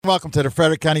Welcome to the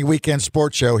Frederick County Weekend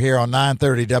Sports Show here on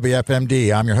 930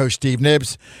 WFMD. I'm your host, Steve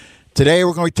Nibbs. Today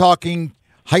we're going to be talking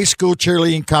high school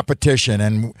cheerleading competition,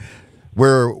 and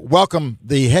we're welcome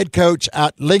the head coach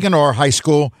at Linganore High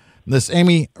School, Miss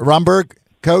Amy Rumberg.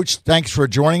 Coach, thanks for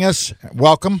joining us.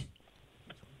 Welcome.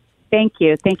 Thank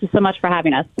you. Thank you so much for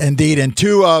having us. Indeed, and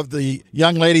two of the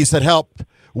young ladies that helped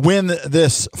win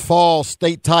this fall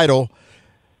state title,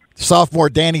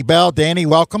 sophomore Danny Bell. Danny,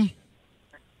 welcome.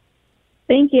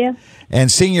 Thank you. And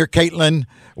senior Caitlin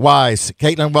Wise.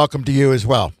 Caitlin, welcome to you as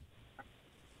well.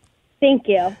 Thank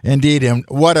you. Indeed, and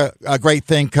what a great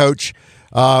thing, Coach.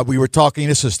 We were talking,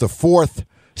 this is the fourth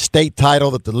state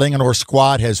title that the Linganore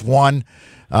squad has won.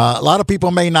 A lot of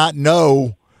people may not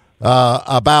know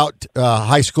about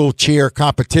high school cheer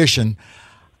competition.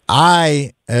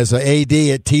 I, as an AD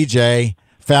at TJ,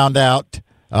 found out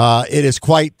it is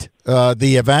quite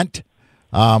the event.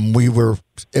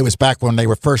 It was back when they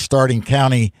were first starting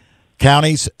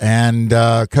counties, and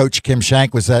Coach Kim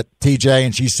Shank was at TJ,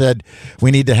 and she said,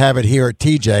 we need to have it here at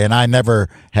TJ, and I never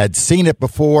had seen it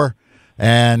before,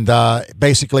 and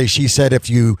basically she said, if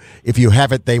you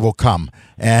have it, they will come,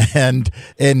 and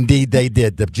indeed they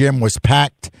did. The gym was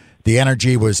packed, the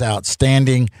energy was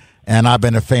outstanding, and I've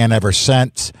been a fan ever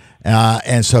since,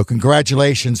 and so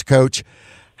congratulations, Coach.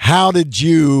 How did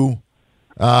you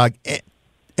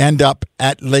end up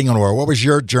at Linganore? What was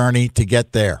your journey to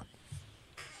get there?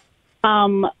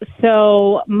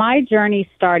 So my journey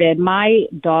started, my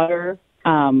daughter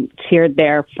cheered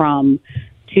there from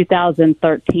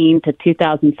 2013 to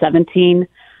 2017.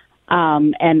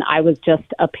 And I was just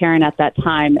a parent at that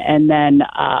time. And then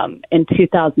in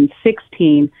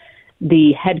 2016,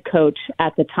 the head coach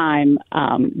at the time,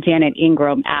 Janet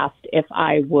Ingram, asked if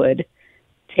I would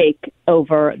take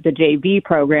over the JV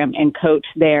program and coach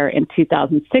there in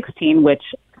 2016, which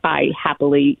I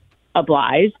happily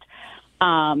obliged.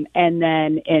 And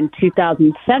then in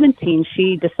 2017,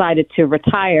 she decided to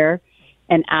retire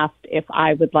and asked if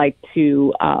I would like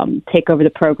to take over the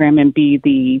program and be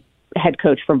the head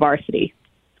coach for varsity.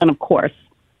 And of course,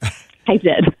 I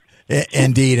did.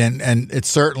 Indeed, and it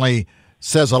certainly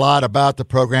says a lot about the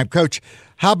program. Coach,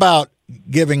 how about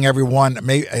giving everyone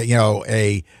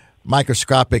a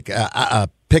microscopic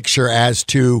picture as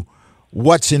to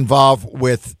what's involved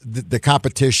with the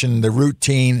competition, the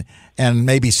routine, and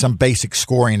maybe some basic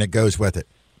scoring that goes with it?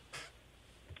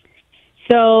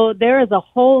 So there is a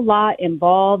whole lot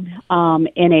involved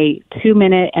in a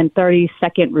 2-minute and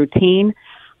 30-second routine.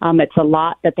 It's a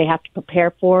lot that they have to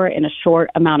prepare for in a short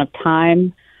amount of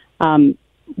time.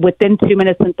 Within 2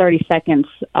 minutes and 30 seconds,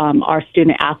 our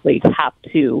student athletes have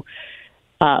to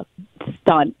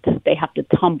stunt, they have to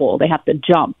tumble, they have to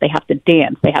jump, they have to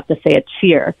dance, they have to say a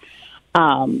cheer.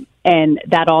 And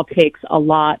that all takes a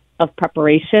lot of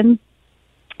preparation.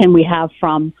 And we have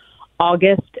from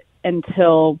August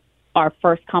until our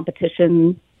first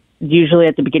competition, usually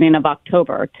at the beginning of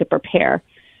October, to prepare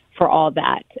for all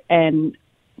that. And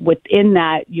within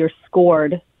that, you're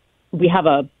scored. We have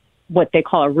what they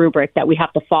call a rubric that we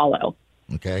have to follow.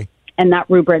 Okay. And that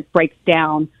rubric breaks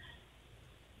down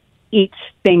each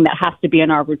thing that has to be in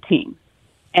our routine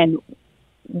and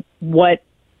what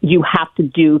you have to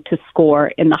do to score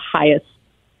in the highest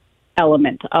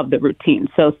element of the routine.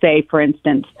 So say, for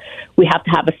instance, we have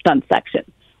to have a stunt section.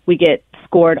 We get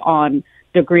scored on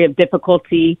degree of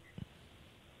difficulty.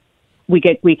 We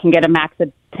can get a max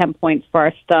of 10 points for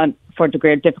our stunt for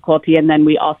degree of difficulty. And then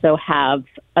we also have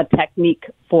a technique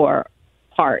for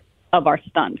part of our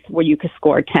stunts where you can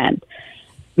score 10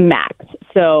 max.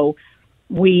 So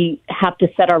we have to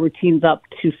set our routines up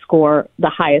to score the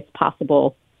highest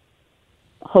possible,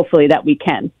 hopefully, that we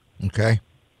can. Okay.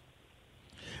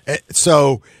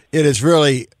 So it is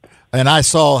really, and I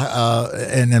saw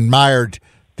and admired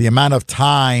the amount of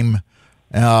time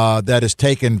that is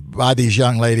taken by these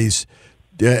young ladies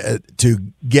to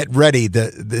get ready,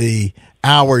 the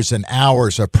hours and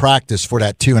hours of practice for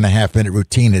that 2.5 minute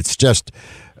routine. It's just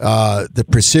the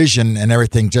precision and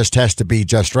everything just has to be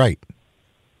just right.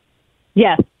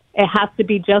 Yes, it has to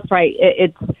be just right.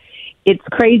 It's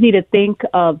crazy to think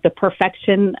of the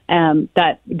perfection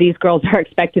that these girls are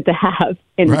expected to have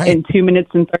in 2 minutes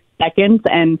and 30 seconds.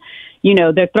 And, you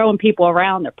know, they're throwing people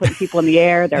around. They're putting people in the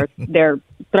air. They're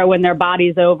throwing their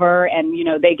bodies over. And, you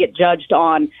know, they get judged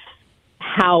on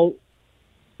how,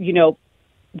 you know,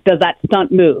 does that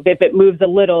stunt move? If it moves a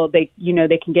little, they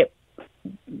can get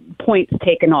points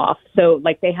taken off. So,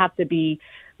 like, they have to be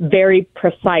very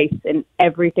precise in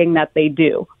everything that they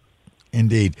do.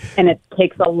 Indeed. And it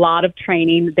takes a lot of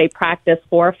training. They practice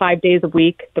 4 or 5 days a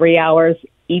week, 3 hours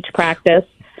each practice.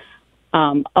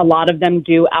 A lot of them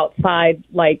do outside,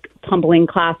 like tumbling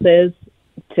classes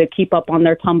to keep up on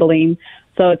their tumbling.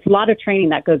 So it's a lot of training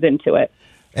that goes into it.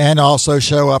 And also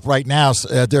show up right now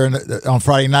on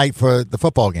Friday night for the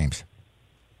football games.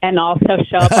 And also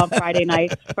show up on Friday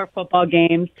nights for football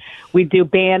games. We do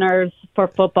banners for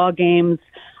football games.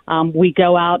 We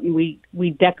go out and we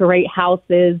decorate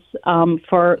houses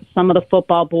for some of the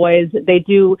football boys. They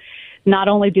do. Not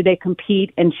only do they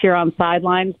compete and cheer on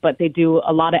sidelines, but they do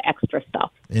a lot of extra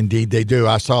stuff. Indeed, they do.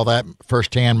 I saw that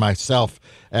firsthand myself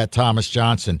at Thomas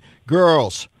Johnson.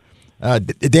 Girls,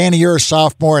 Danny, you're a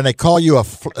sophomore, and they call you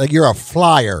you're a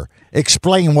flyer.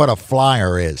 Explain what a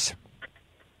flyer is.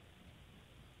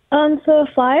 So a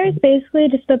flyer is basically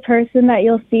just the person that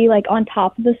you'll see like on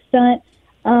top of the stunt,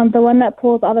 the one that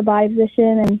pulls all the body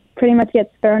position and pretty much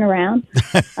gets thrown around.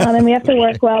 And we have to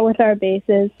work well with our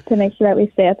bases to make sure that we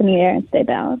stay up in the air and stay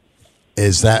balanced.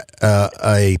 Is that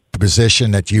a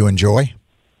position that you enjoy?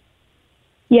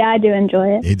 Yeah, I do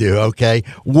enjoy it. You do? Okay.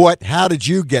 How did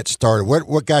you get started?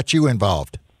 What got you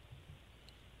involved?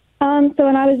 So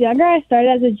when I was younger, I started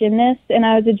as a gymnast, and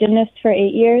I was a gymnast for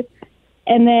 8 years.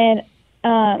 And then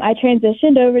I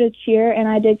transitioned over to cheer, and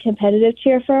I did competitive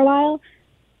cheer for a while.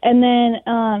 And then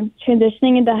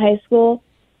transitioning into high school,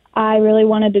 I really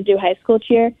wanted to do high school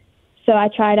cheer. So I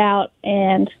tried out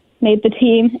and made the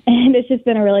team, and it's just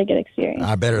been a really good experience.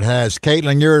 I bet it has.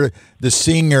 Caitlin, you're the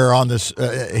senior on this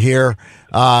here,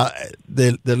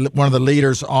 one of the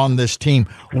leaders on this team.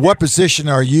 What position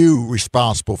are you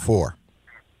responsible for?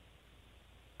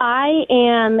 I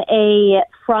am a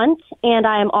front, and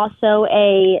I am also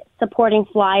a supporting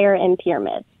flyer in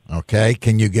pyramid. Okay.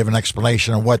 Can you give an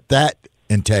explanation of what that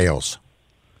entails?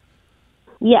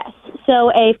 Yes.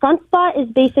 So a front spot is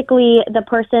basically the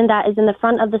person that is in the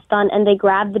front of the stunt, and they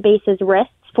grab the base's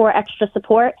wrists for extra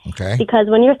support. Okay. Because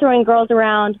when you're throwing girls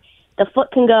around, the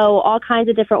foot can go all kinds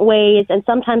of different ways, and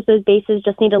sometimes those bases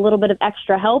just need a little bit of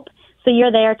extra help. So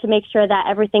you're there to make sure that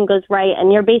everything goes right,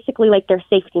 and you're basically like their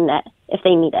safety net if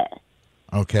they need it.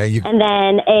 Okay. And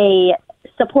then a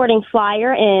supporting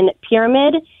flyer in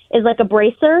pyramid is like a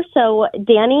bracer. So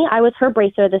Danny, I was her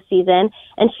bracer this season,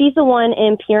 and she's the one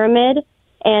in pyramid,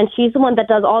 and she's the one that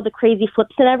does all the crazy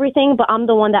flips and everything, but I'm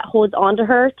the one that holds on to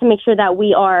her to make sure that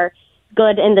we are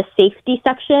good in the safety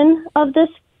section of this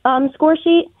score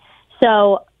sheet.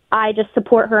 So I just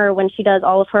support her when she does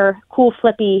all of her cool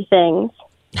flippy things.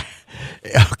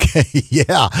 Okay,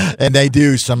 yeah, and they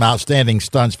do some outstanding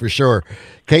stunts for sure.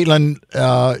 Caitlin,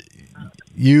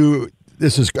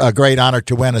 this is a great honor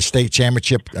to win a state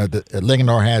championship.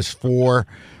 Linganore has 4.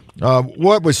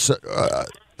 What was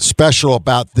special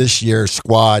about this year's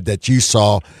squad that you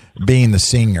saw being the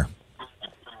senior?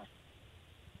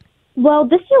 Well,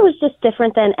 this year was just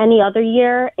different than any other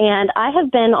year, and I have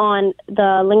been on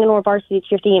the Linganore varsity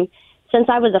cheer team since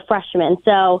I was a freshman.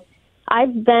 So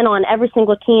I've been on every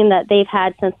single team that they've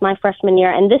had since my freshman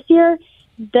year. And this year,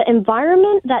 the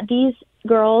environment that these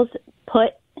girls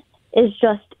put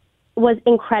was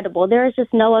incredible. There is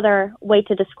just no other way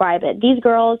to describe it. These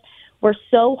girls were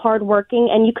so hardworking,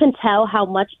 and you can tell how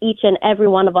much each and every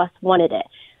one of us wanted it.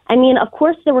 I mean, of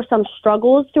course, there were some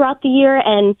struggles throughout the year,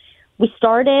 and we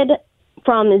started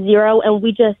from 0,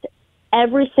 and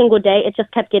every single day, it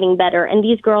just kept getting better. And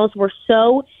these girls were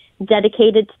so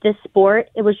dedicated to this sport.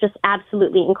 It was just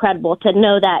absolutely incredible to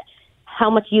know that how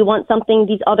much you want something,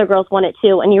 these other girls want it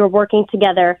too, and you're working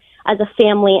together as a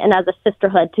family and as a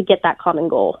sisterhood to get that common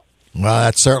goal. Well,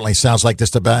 that certainly sounds like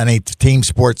just about any team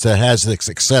sports that has the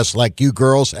success like you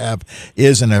girls have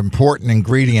is an important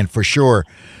ingredient for sure.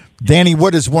 Danny,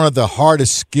 what is one of the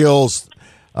hardest skills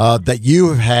that you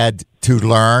have had to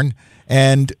learn,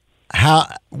 and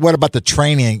what about the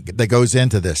training that goes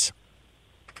into this?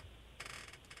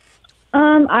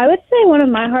 I would say one of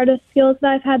my hardest skills that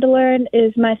I've had to learn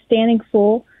is my standing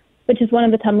full, which is one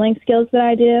of the tumbling skills that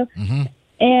I do. Mm-hmm.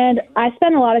 And I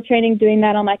spent a lot of training doing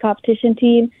that on my competition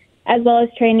team, as well as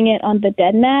training it on the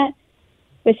dead mat,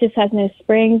 which just has no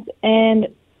springs. And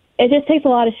it just takes a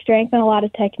lot of strength and a lot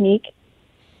of technique.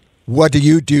 What do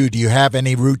you do? Do you have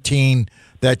any routine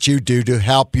that you do to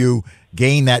help you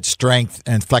gain that strength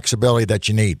and flexibility that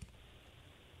you need?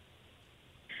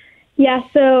 Yeah,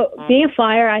 so being a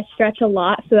flyer, I stretch a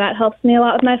lot, so that helps me a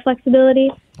lot with my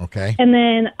flexibility. Okay. And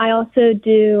then I also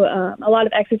do a lot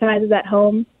of exercises at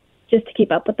home just to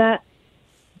keep up with that.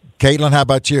 Caitlin, how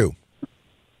about you?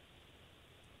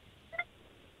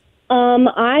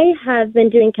 I have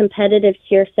been doing competitive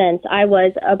cheer since I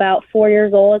was about 4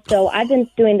 years old, so I've been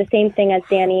doing the same thing as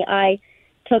Danny. I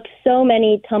took so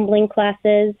many tumbling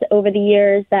classes over the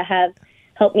years that have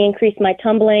helped me increase my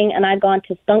tumbling, and I've gone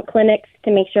to stunt clinics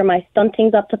to make sure my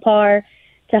stunting's up to par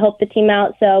to help the team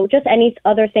out. So just any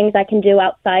other things I can do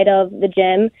outside of the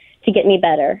gym to get me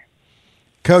better.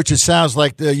 Coach, it sounds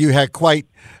like you had quite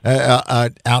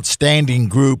an outstanding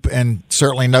group, and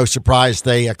certainly no surprise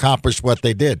they accomplished what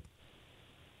they did.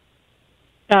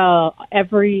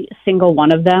 Every single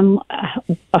one of them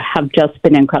have just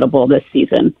been incredible this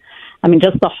season. I mean,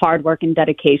 just the hard work and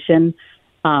dedication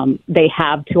they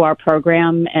have to our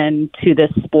program and to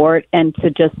this sport, and to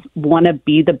just want to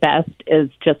be the best is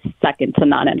just second to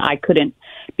none. And I couldn't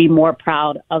be more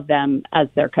proud of them as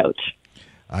their coach.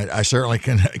 I certainly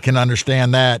can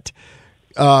understand that.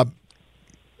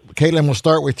 Caitlin, we'll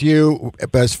start with you.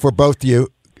 As for both you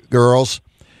girls,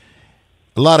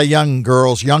 a lot of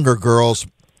younger girls,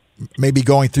 may be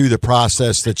going through the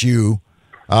process that you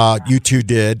two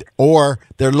did, or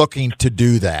they're looking to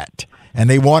do that, and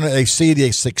they see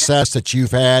the success that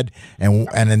you've had, and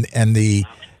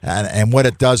what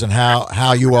it does, and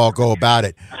how you all go about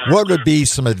it. What would be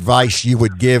some advice you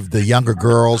would give the younger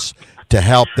girls to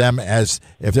help them as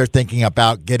if they're thinking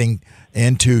about getting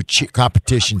into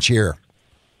competition cheer?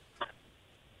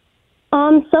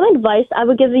 Some advice I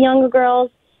would give the younger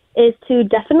girls is to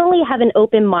definitely have an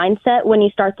open mindset when you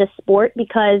start this sport,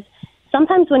 because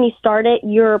sometimes when you start it,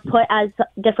 you're put as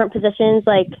different positions.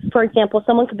 Like, for example,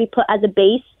 someone could be put as a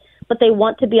base, but they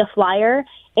want to be a flyer.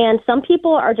 And some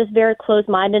people are just very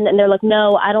closed-minded, and they're like,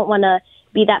 no, I don't want to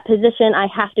be that position. I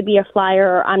have to be a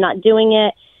flyer, or I'm not doing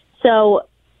it. So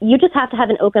you just have to have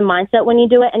an open mindset when you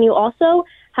do it. And you also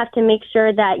have to make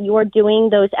sure that you're doing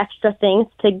those extra things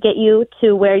to get you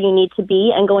to where you need to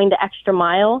be, and going the extra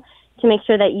mile to make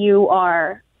sure that you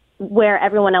are where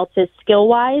everyone else is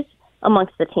skill-wise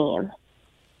amongst the team.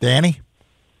 Danny?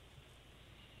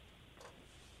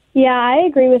 Yeah, I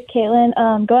agree with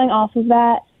Caitlin. Going off of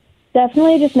that,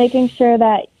 definitely just making sure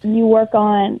that you work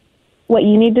on what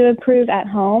you need to improve at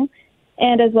home,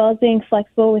 and as well as being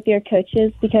flexible with your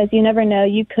coaches, because you never know,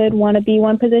 you could want to be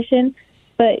one position,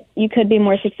 but you could be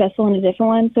more successful in a different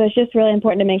one. So it's just really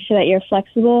important to make sure that you're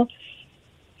flexible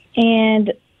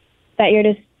and that you're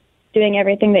just doing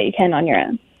everything that you can on your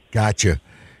own. Gotcha.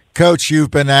 Coach, you've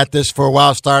been at this for a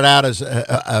while. Start out as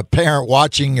a parent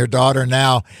watching your daughter,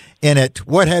 now in it.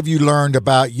 What have you learned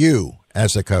about you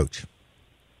as a coach?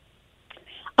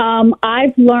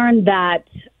 I've learned that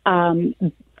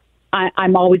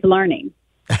I'm always learning.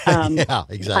 Yeah,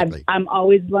 exactly. I'm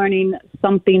always learning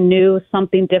something new,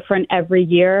 something different every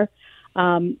year.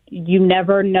 You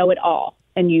never know it all.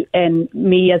 And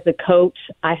me as a coach,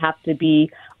 I have to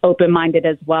be open-minded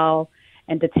as well,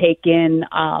 and to take in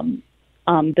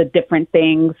the different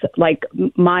things. Like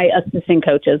my assistant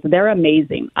coaches, they're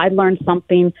amazing. I learn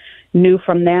something new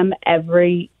from them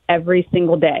every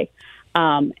single day.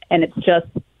 And it's just,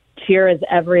 cheer is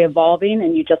ever evolving,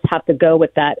 and you just have to go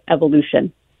with that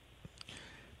evolution.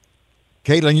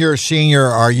 Caitlin, you're a senior.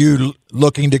 Are you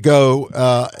looking to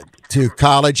go to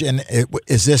college, and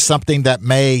is this something that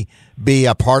may be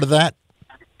a part of that?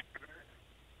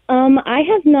 I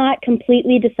have not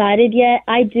completely decided yet.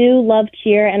 I do love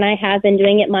cheer, and I have been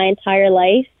doing it my entire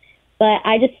life, but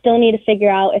I just still need to figure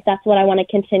out if that's what I want to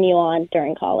continue on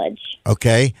during college.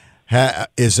 Okay.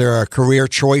 Is there a career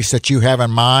choice that you have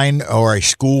in mind, or a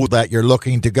school that you're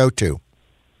looking to go to?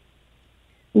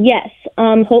 Yes.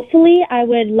 Hopefully, I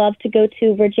would love to go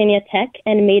to Virginia Tech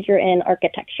and major in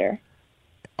architecture.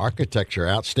 Architecture,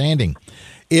 outstanding.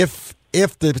 If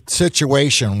the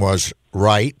situation was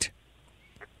right,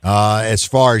 as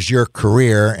far as your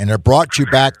career, and it brought you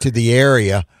back to the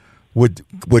area,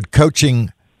 would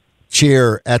coaching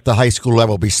cheer at the high school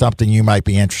level be something you might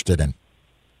be interested in?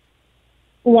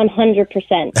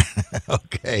 100%.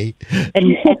 Okay.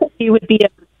 And she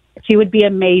would be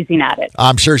amazing at it.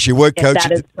 I'm sure she would, Coach. If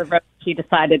that is the road she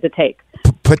decided to take.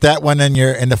 Put that one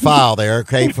in the file there,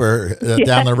 okay, for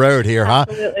down the road here, huh?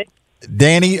 Absolutely.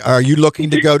 Danny, are you looking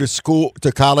to go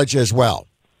to college as well?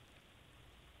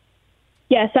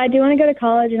 Yes, I do want to go to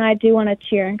college, and I do want to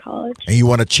cheer in college. And you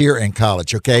want to cheer in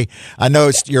college, okay? I know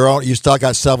it's your own. You still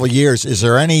got several years. Is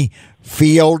there any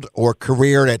field or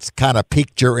career that's kind of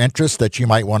piqued your interest that you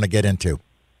might want to get into?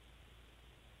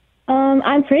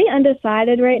 I'm pretty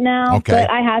undecided right now, but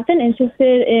I have been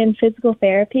interested in physical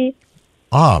therapy.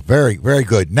 Ah, very, very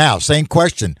good. Now, same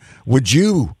question. Would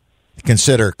you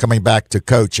consider coming back to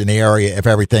coach in the area if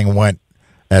everything went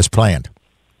as planned?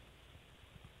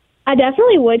 I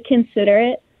definitely would consider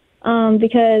it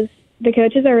because the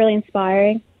coaches are really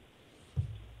inspiring.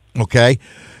 Okay.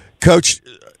 Coach,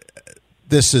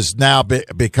 this has now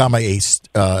become a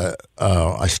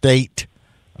state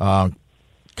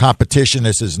competition.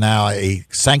 This is now a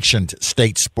sanctioned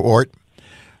state sport.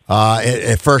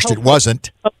 At first, it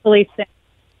wasn't. Hopefully soon.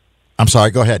 I'm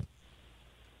sorry. Go ahead.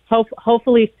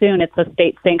 hopefully soon. It's a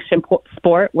state-sanctioned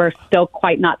sport. We're still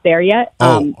quite not there yet.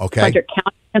 Okay. Frederick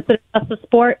County considers us a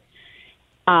sport.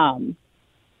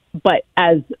 But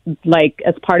as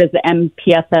part of the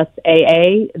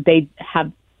MPSSAA, they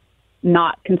have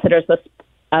not considered us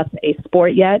a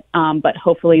sport yet. But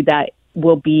hopefully that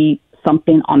will be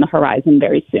something on the horizon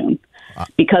very soon,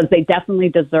 because they definitely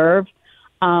deserve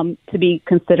to be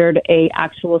considered a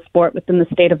actual sport within the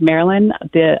state of Maryland.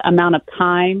 The amount of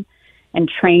time and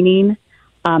training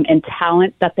and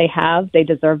talent that they have, they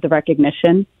deserve the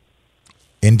recognition.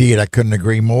 Indeed, I couldn't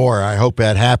agree more. I hope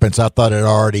that happens. I thought it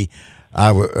already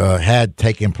had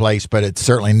taken place, but it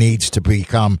certainly needs to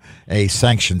become a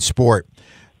sanctioned sport.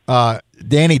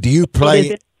 Danny, do you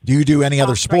play? Do you do any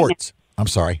other sports? I'm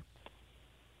sorry.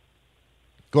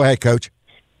 Go ahead, Coach.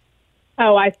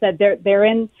 Oh, I said they're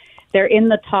in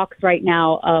the talks right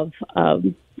now of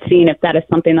seeing if that is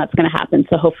something that's going to happen.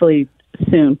 So hopefully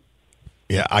soon.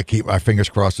 Yeah, I keep my fingers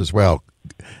crossed as well.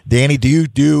 Danny, do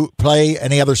you play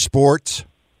any other sports?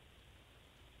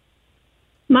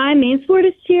 My main sport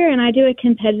is cheer, and I do a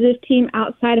competitive team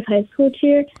outside of high school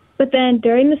cheer. But then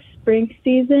during the spring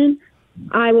season,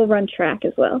 I will run track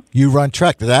as well. You run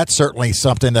track. That's certainly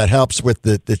something that helps with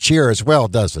the cheer as well,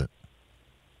 doesn't it?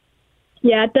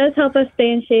 Yeah, it does help us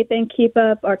stay in shape and keep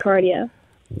up our cardio.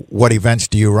 What events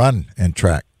do you run in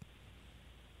track?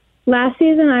 Last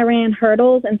season, I ran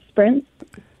hurdles and sprints.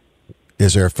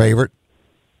 Is there a favorite?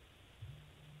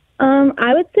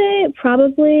 I would say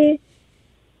probably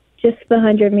just the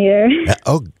 100-meter.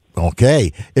 Oh,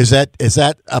 okay. Is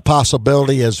that a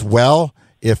possibility as well?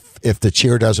 If the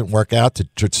cheer doesn't work out,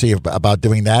 to see about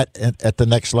doing that at the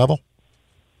next level?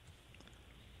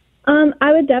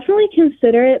 I would definitely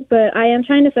consider it, but I am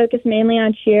trying to focus mainly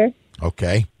on cheer.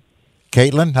 Okay.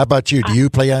 Caitlin, how about you? Do you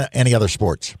play any other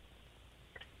sports?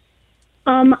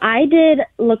 I did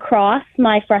lacrosse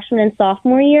my freshman and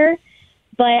sophomore year,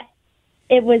 but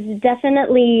it was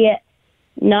definitely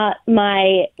not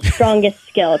my strongest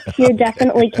skill. Cheer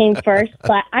definitely came first,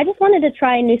 but I just wanted to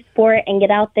try a new sport and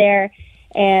get out there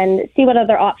and see what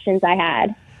other options I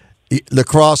had.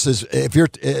 Lacrosse is,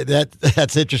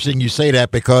 that's interesting you say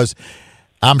that, because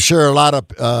I'm sure a lot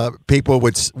of people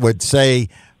would say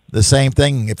the same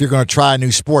thing. If you're going to try a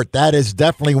new sport, that is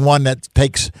definitely one that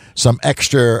takes some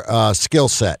extra skill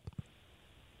set.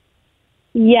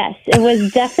 Yes, it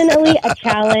was definitely a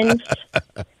challenge.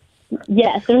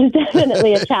 Yes, it was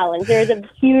definitely a challenge. There's a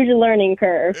huge learning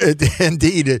curve.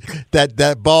 Indeed,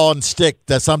 that ball and stick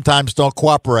that sometimes don't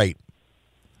cooperate.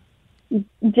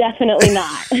 Definitely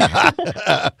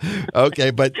not.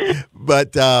 Okay, but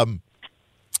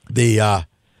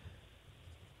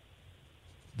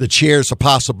the cheer's a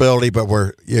possibility, but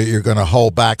you're going to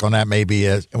hold back on that maybe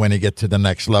when you get to the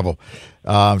next level.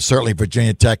 Certainly,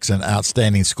 Virginia Tech's an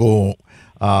outstanding school,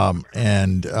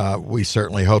 and we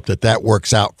certainly hope that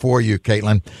works out for you,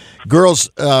 Caitlin. Girls,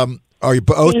 are you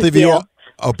both of you?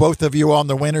 Are both of you on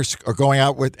the winners? Are going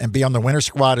out with and be on the winner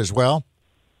squad as well?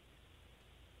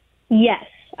 Yes,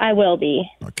 I will be.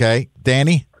 Okay,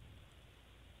 Danny.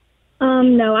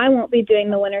 No, I won't be doing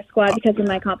the winter squad because of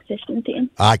my competition team.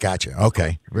 I got you.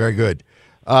 Okay, very good.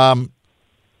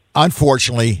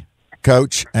 Unfortunately,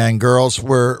 Coach and girls,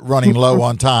 we're running low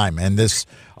on time, and this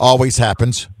always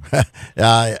happens.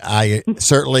 I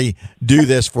certainly do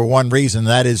this for one reason,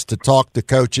 that is to talk to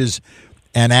coaches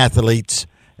and athletes,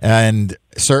 and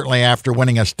certainly after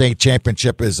winning a state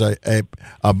championship is a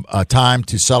time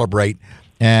to celebrate.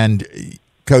 And,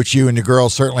 Coach, you and the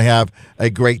girls certainly have a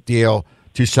great deal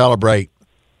to celebrate.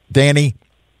 Danny,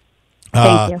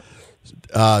 thank you.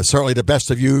 Certainly the best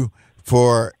of you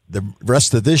for the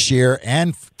rest of this year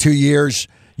and 2 years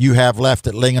you have left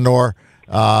at Linganore,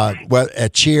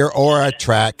 at cheer or at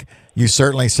track. You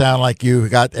certainly sound like you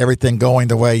got everything going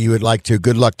the way you would like to.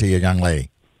 Good luck to you, young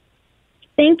lady.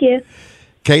 Thank you.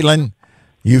 Caitlin,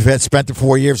 you've spent the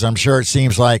 4 years. I'm sure it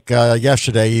seems like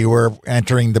yesterday you were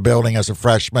entering the building as a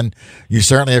freshman. You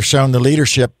certainly have shown the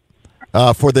leadership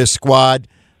for this squad.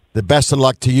 The best of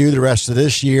luck to you the rest of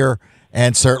this year,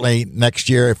 and certainly next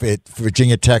year if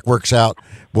Virginia Tech works out,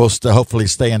 we'll hopefully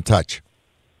stay in touch.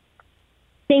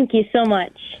 Thank you so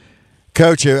much.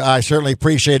 Coach, I certainly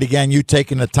appreciate, again, you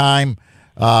taking the time.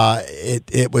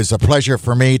 It was a pleasure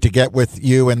for me to get with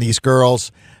you and these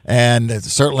girls, and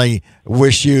certainly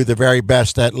wish you the very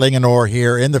best at Linganore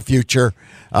here in the future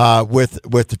with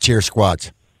the cheer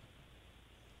squads.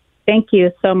 Thank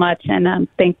you so much, and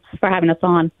thanks for having us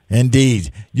on.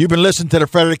 Indeed. You've been listening to the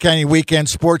Frederick County Weekend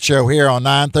Sports Show here on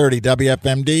 930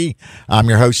 WFMD. I'm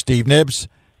your host, Steve Nibbs,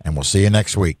 and we'll see you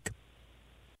next week.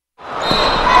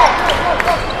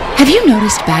 Have you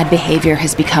noticed bad behavior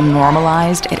has become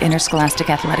normalized at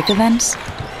interscholastic athletic events?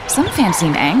 Some fans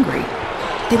seem angry.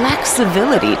 They lack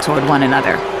civility toward one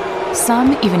another.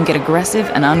 Some even get aggressive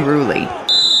and unruly.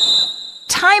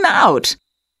 Time out!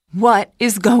 What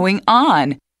is going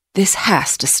on? This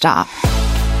has to stop.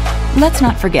 Let's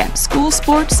not forget, school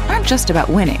sports aren't just about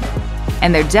winning.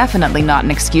 And they're definitely not an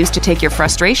excuse to take your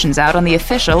frustrations out on the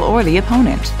official or the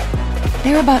opponent.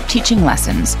 They're about teaching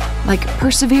lessons like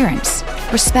perseverance,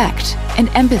 respect, and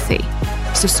empathy,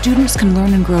 so students can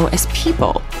learn and grow as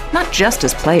people, not just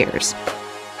as players.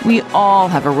 We all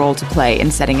have a role to play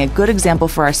in setting a good example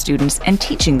for our students and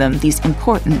teaching them these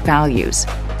important values.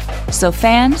 So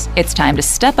fans, it's time to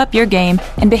step up your game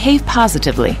and behave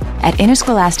positively at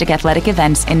interscholastic athletic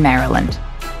events in Maryland.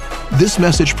 This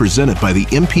message presented by the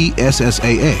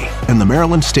MPSSAA and the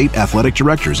Maryland State Athletic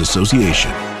Directors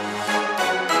Association.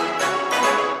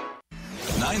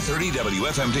 930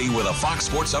 WFMD with a Fox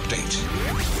Sports update.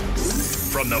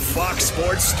 From the Fox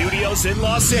Sports Studios in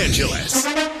Los Angeles,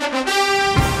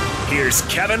 here's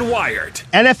Kevin Wyatt.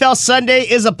 NFL Sunday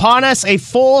is upon us. A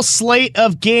full slate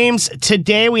of games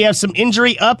today. We have some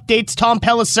injury updates. Tom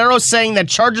Pelissero saying that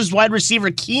Chargers wide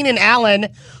receiver Keenan Allen,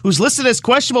 who's listed as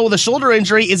questionable with a shoulder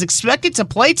injury, is expected to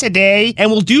play today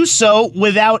and will do so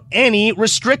without any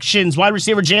restrictions. Wide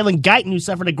receiver Jalen Guyton, who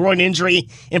suffered a groin injury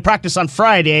in practice on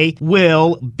Friday,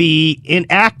 will be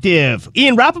inactive.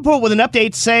 Ian Rappaport with an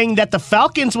update saying that the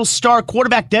Falcons will start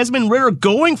quarterback Desmond Ridder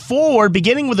going forward,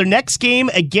 beginning with their next game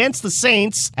against the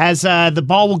Saints, as the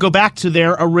ball will go back to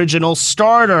their original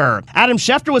starter. Adam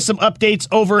Schefter with some updates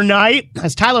overnight,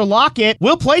 as Tyler Lockett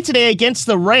will play today against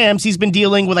the Rams. He's been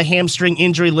dealing with a hamstring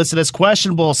injury listed as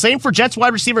questionable. Same for Jets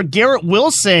wide receiver Garrett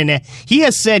Wilson. He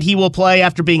has said he will play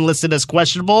after being listed as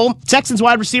questionable. Texans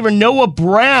wide receiver Noah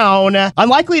Brown,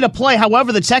 unlikely to play.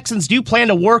 However, the Texans do plan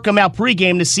to work him out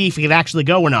pregame to see if he can actually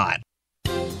go or not.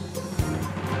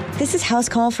 This is House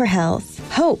Call for Health.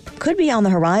 Hope could be on the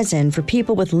horizon for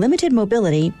people with limited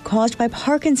mobility caused by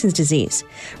Parkinson's disease.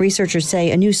 Researchers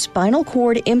say a new spinal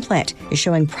cord implant is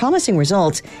showing promising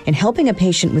results in helping a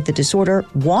patient with the disorder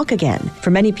walk again.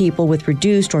 For many people with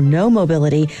reduced or no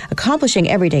mobility, accomplishing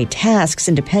everyday tasks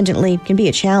independently can be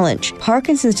a challenge.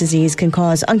 Parkinson's disease can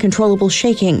cause uncontrollable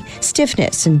shaking,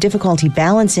 stiffness, and difficulty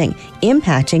balancing,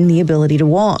 impacting the ability to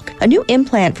walk. A new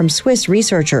implant from Swiss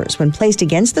researchers, when placed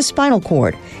against the spinal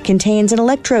cord, contains an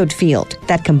electrode field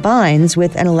that combines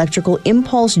with an electrical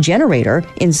impulse generator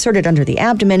inserted under the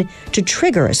abdomen to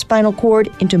trigger a spinal cord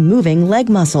into moving leg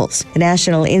muscles. The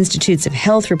National Institutes of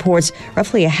Health reports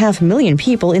roughly 500,000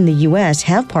 people in the U.S.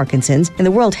 have Parkinson's, and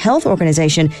the World Health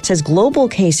Organization says global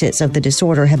cases of the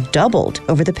disorder have doubled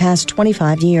over the past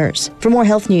 25 years. For more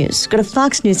health news, go to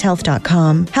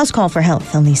foxnewshealth.com. House Call for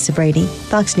Health. I'm Lisa Brady,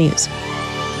 Fox News.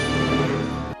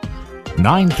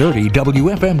 930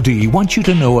 WFMD wants you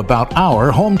to know about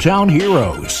our hometown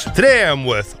heroes. Today I'm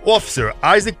with Officer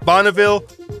Isaac Bonneville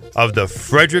of the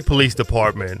Frederick Police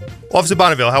Department. Officer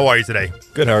Bonneville, how are you today?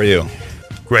 Good, how are you?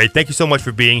 Great, thank you so much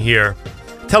for being here.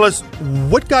 Tell us,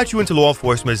 what got you into law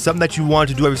enforcement? Is it something that you wanted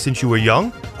to do ever since you were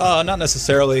young? Not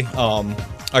necessarily.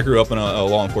 I grew up in a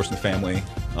law enforcement family.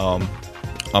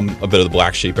 I'm a bit of the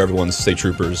black sheep. Everyone's state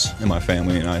troopers in my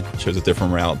family, and I chose a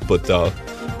different route. But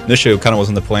initially, it kind of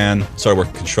wasn't the plan. Started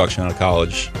working construction out of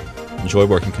college. Enjoyed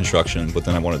working construction, but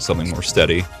then I wanted something more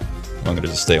steady. I wanted to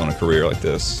just stay on a career like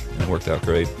this, and it worked out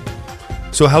great.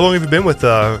 So how long have you been with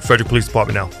Frederick Police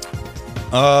Department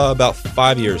now? About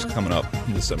 5 years coming up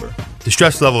in December. The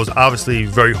stress level is obviously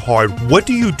very hard. What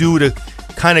do you do to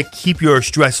kind of keep your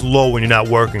stress low when you're not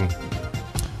working?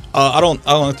 I don't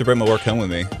have to bring my work home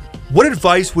with me. What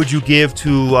advice would you give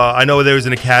to, I know there's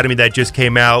an academy that just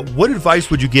came out. What advice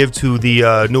would you give to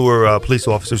the newer police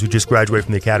officers who just graduated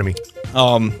from the academy?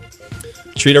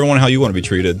 Treat everyone how you want to be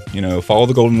treated. You know, follow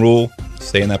the golden rule,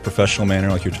 stay in that professional manner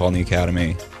like you're taught in the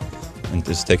academy, and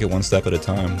just take it one step at a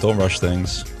time. Don't rush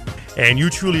things. And you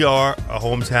truly are a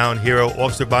hometown hero.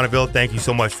 Officer Bonneville, thank you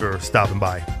so much for stopping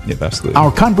by. Yep, absolutely.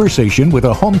 Our conversation with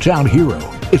a hometown hero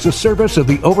is a service of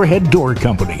the Overhead Door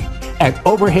Company at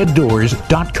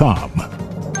overheaddoors.com.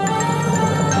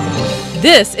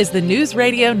 This is the News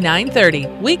Radio 930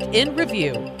 Week in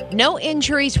Review. No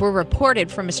injuries were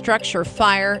reported from a structure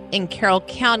fire in Carroll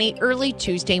County early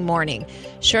Tuesday morning.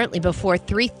 Shortly before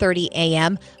 3:30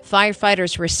 a.m.,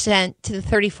 firefighters were sent to the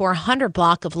 3400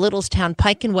 block of Littlestown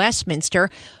Pike in Westminster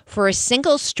for a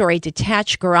single-story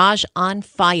detached garage on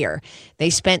fire.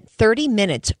 They spent 30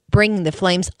 minutes bringing the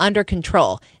flames under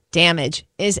control. Damage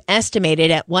is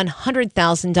estimated at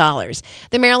 $100,000.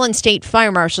 The Maryland State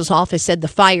Fire Marshal's office said the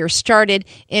fire started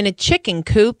in a chicken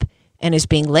coop and is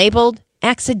being labeled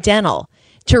accidental.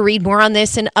 To read more on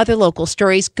this and other local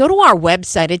stories, go to our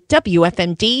website at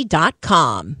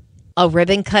WFMD.com. A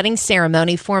ribbon-cutting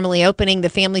ceremony formally opening the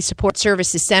Family Support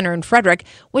Services Center in Frederick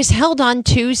was held on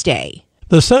Tuesday.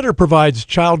 The center provides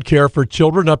child care for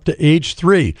children up to age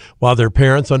 3, while their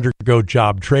parents undergo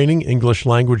job training, English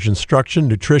language instruction,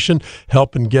 nutrition,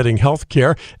 help in getting health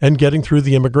care, and getting through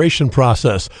the immigration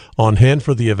process. On hand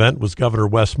for the event was Governor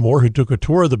Wes Moore, who took a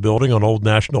tour of the building on Old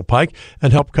National Pike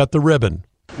and helped cut the ribbon.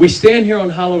 We stand here on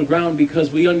hallowed ground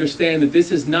because we understand that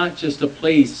this is not just a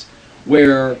place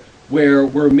where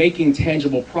we're making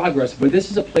tangible progress, but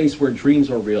this is a place where dreams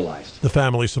are realized. The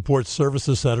Family Support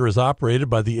Services Center is operated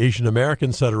by the Asian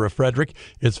American Center of Frederick.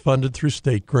 It's funded through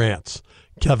state grants.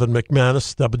 Kevin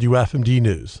McManus, WFMD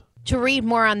News. To read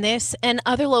more on this and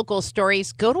other local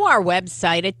stories, go to our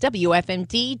website at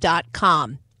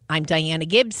WFMD.com. I'm Diana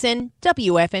Gibson,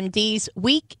 WFMD's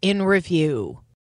Week in Review.